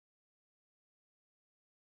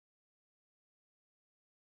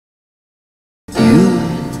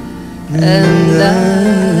and I.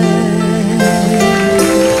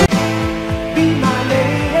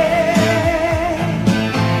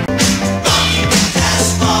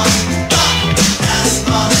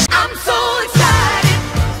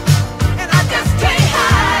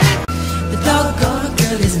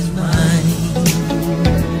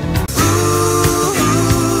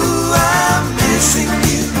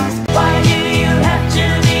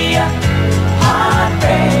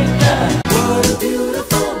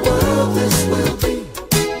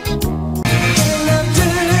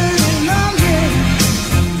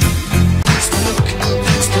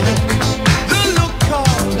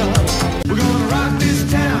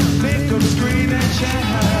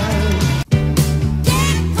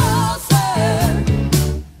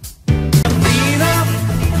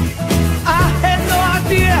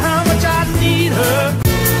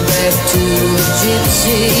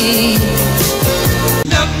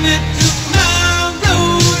 Love me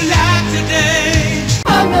tomorrow like today. I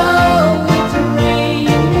know it's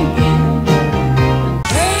raining again.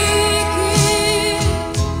 Take it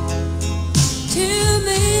to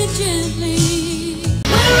me gently.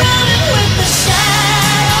 We're running with the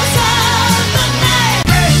shadows of the night.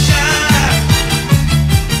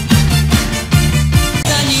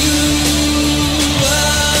 The new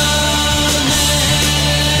world.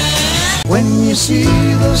 When you see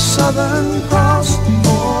the Southern Cross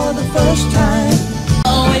for the first time,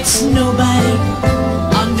 oh, it's nobody,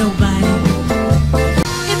 oh nobody.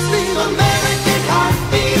 It's the American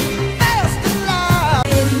heartbeat, fast and loud.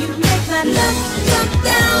 Baby, you make that love jump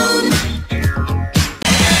down.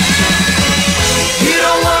 You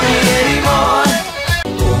don't want me anymore.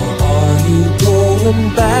 or are you going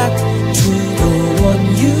back to the one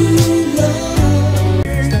you love?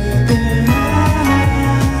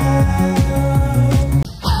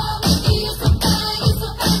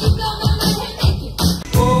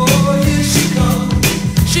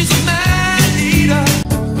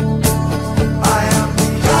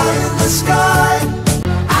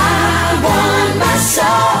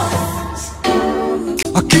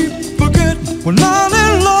 I keep forgetting we're not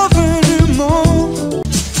in love anymore.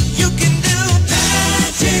 You can do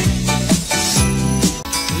magic.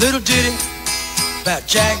 Little ditty about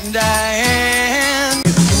Jack and Diane.